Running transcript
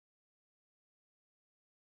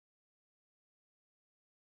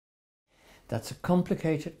That's a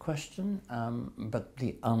complicated question, but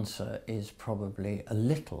the answer is probably a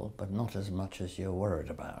little, but not as much as you're worried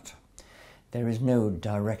about. There is no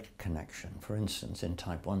direct connection. For instance, in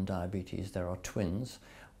type 1 diabetes, there are twins,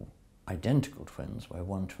 identical twins, where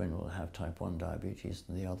one twin will have type 1 diabetes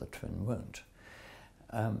and the other twin won't.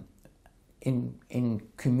 In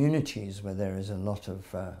communities where there is a lot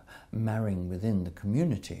of marrying within the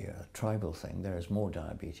community, a tribal thing, there is more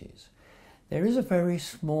diabetes. There is a very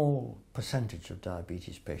small percentage of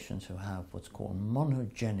diabetes patients who have what's called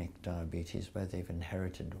monogenic diabetes, where they've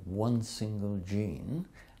inherited one single gene,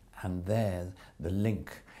 and there the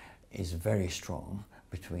link is very strong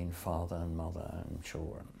between father and mother and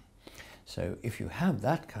children. So if you have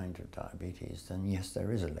that kind of diabetes, then yes,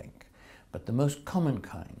 there is a link. But the most common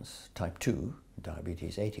kinds, type 2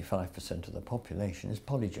 diabetes, 85% of the population, is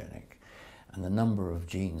polygenic. And the number of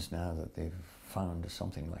genes now that they've found is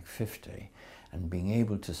something like 50. And being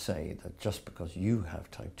able to say that just because you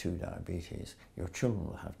have type 2 diabetes, your children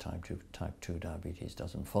will have type 2 diabetes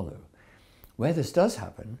doesn't follow. Where this does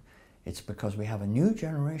happen, it's because we have a new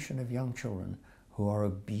generation of young children who are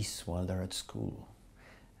obese while they're at school.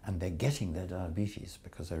 And they're getting their diabetes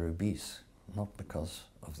because they're obese, not because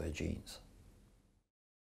of their genes.